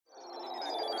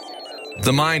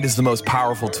The mind is the most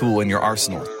powerful tool in your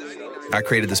arsenal. I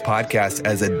created this podcast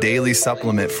as a daily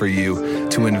supplement for you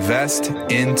to invest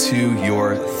into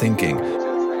your thinking.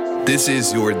 This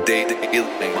is your daily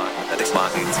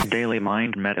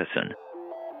mind medicine.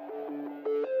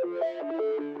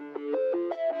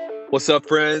 What's up,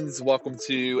 friends? Welcome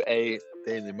to a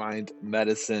Daily Mind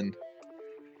Medicine.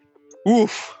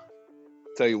 Oof.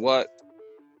 Tell you what,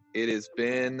 it has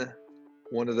been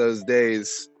one of those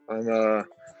days. I'm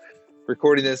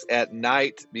recording this at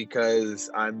night because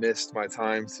I missed my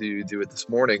time to do it this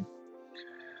morning.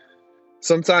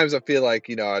 Sometimes I feel like,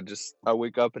 I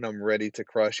wake up and I'm ready to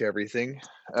crush everything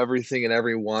and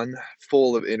everyone,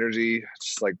 full of energy,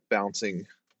 just like bouncing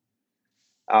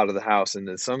out of the house. And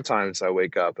then sometimes I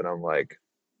wake up and I'm like,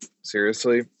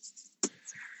 seriously?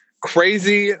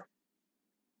 Crazy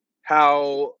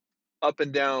how up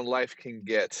and down life can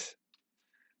get.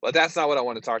 But that's not what I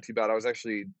want to talk to you about. I was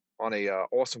actually on a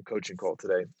awesome coaching call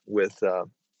today with a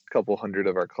couple hundred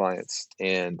of our clients.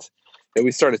 And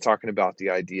we started talking about the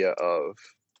idea of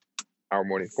our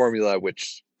morning formula,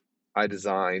 which I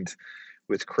designed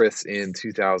with Chris in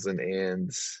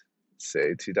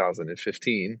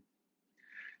 2015.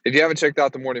 If you haven't checked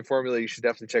out the morning formula, you should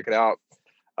definitely check it out.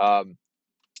 But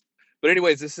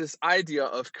anyways, this idea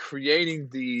of creating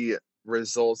the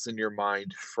results in your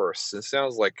mind first. It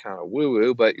sounds like kind of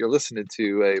woo-woo, but you're listening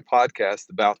to a podcast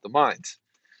about the mind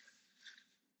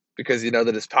because you know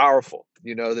that it's powerful.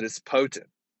 You know that it's potent.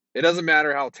 It doesn't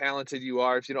matter how talented you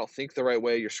are. If you don't think the right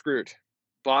way, you're screwed.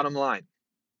 Bottom line,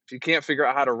 if you can't figure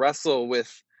out how to wrestle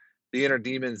with the inner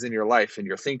demons in your life and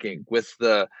your thinking, with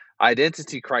the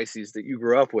identity crises that you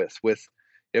grew up with,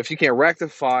 if you can't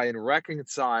rectify and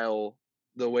reconcile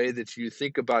the way that you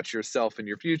think about yourself and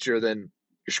your future, then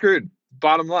you're screwed.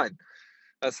 Bottom line.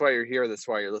 That's why you're here. That's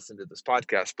why you're listening to this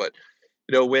podcast. But,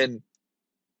 when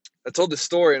I told this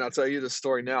story, and I'll tell you the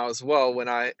story now as well, when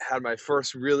I had my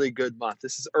first really good month,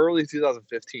 this is early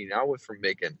 2015. I went from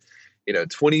making,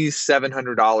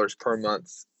 $2,700 per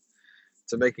month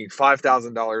to making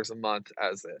 $5,000 a month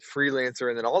as a freelancer.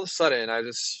 And then all of a sudden I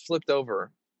just flipped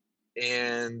over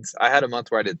and I had a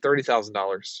month where I did $30,000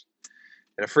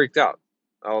 and I freaked out.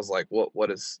 I was like, what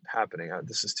is happening?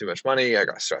 This is too much money. I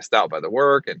got stressed out by the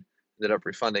work and ended up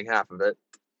refunding half of it.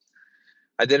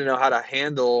 I didn't know how to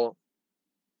handle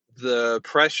the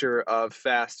pressure of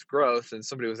fast growth. And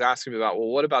somebody was asking me about, well,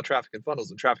 what about traffic and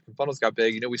funnels? And traffic and funnels got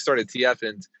big. We started TF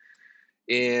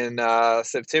in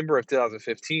September of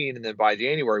 2015. And then by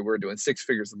January, we were doing 6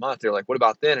 figures a month. They're like, what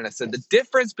about then? And I said, the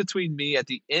difference between me at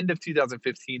the end of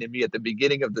 2015 and me at the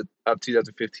beginning of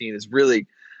 2015 is really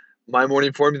my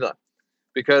morning formula.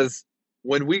 Because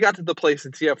when we got to the place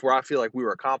in TF where I feel like we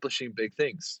were accomplishing big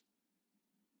things,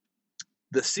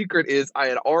 the secret is I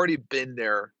had already been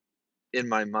there in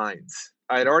my mind.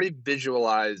 I had already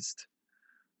visualized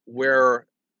where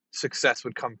success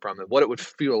would come from and what it would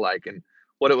feel like and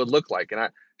what it would look like. And I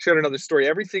shared another story.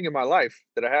 Everything in my life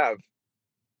that I have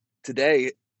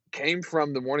today came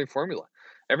from the morning formula.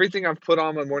 Everything I've put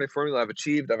on my morning formula, I've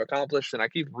achieved, I've accomplished, and I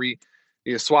keep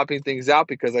swapping things out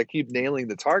because I keep nailing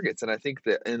the targets. And I think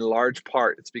that in large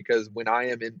part, it's because when I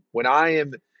am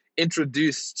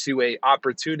introduced to a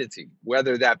opportunity,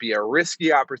 whether that be a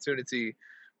risky opportunity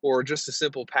or just a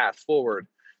simple path forward,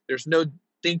 there's no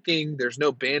thinking, there's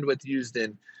no bandwidth used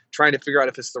in trying to figure out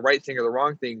if it's the right thing or the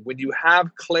wrong thing. When you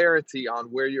have clarity on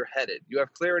where you're headed, you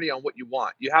have clarity on what you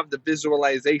want, you have the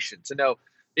visualization to know,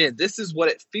 man, this is what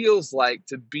it feels like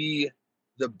to be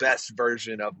the best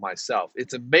version of myself.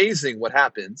 It's amazing what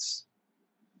happens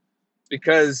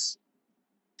because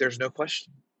there's no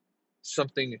question.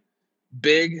 Something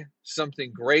big,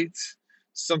 something great,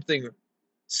 something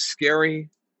scary.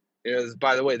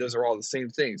 By the way, those are all the same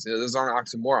things. Those aren't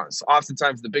oxymorons.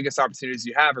 Oftentimes, the biggest opportunities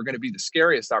you have are going to be the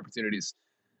scariest opportunities.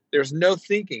 There's no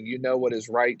thinking. You know what is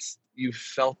right. You've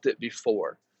felt it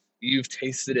before. You've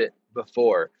tasted it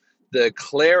before. The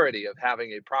clarity of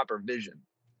having a proper vision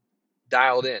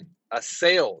dialed in, a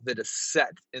sail that is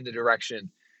set in the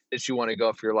direction that you want to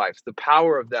go for your life. The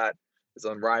power of that is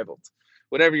unrivaled.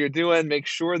 Whatever you're doing, make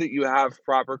sure that you have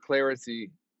proper clarity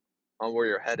on where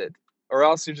you're headed, or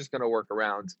else you're just going to work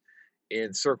around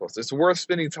in circles. It's worth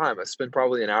spending time. I spend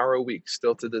probably an hour a week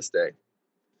still to this day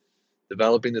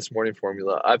developing this morning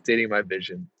formula, updating my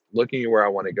vision, looking at where I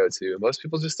want to go to. And most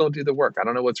people just don't do the work. I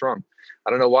don't know what's wrong. I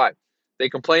don't know why. They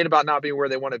complain about not being where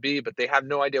they want to be, but they have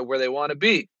no idea where they want to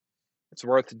be. It's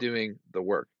worth doing the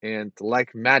work. And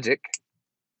like magic,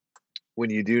 when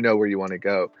you do know where you want to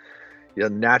go, you'll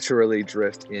naturally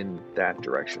drift in that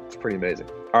direction. It's pretty amazing.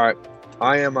 All right.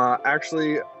 I am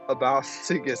actually about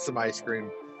to get some ice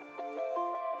cream.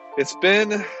 It's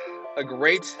been a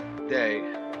great day,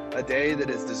 a day that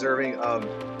is deserving of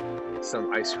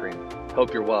some ice cream.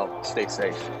 Hope you're well. Stay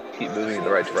safe. Keep moving in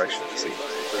the right direction. See you.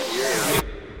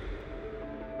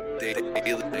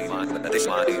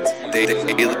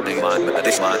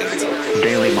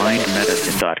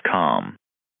 DailyMindMedicine.com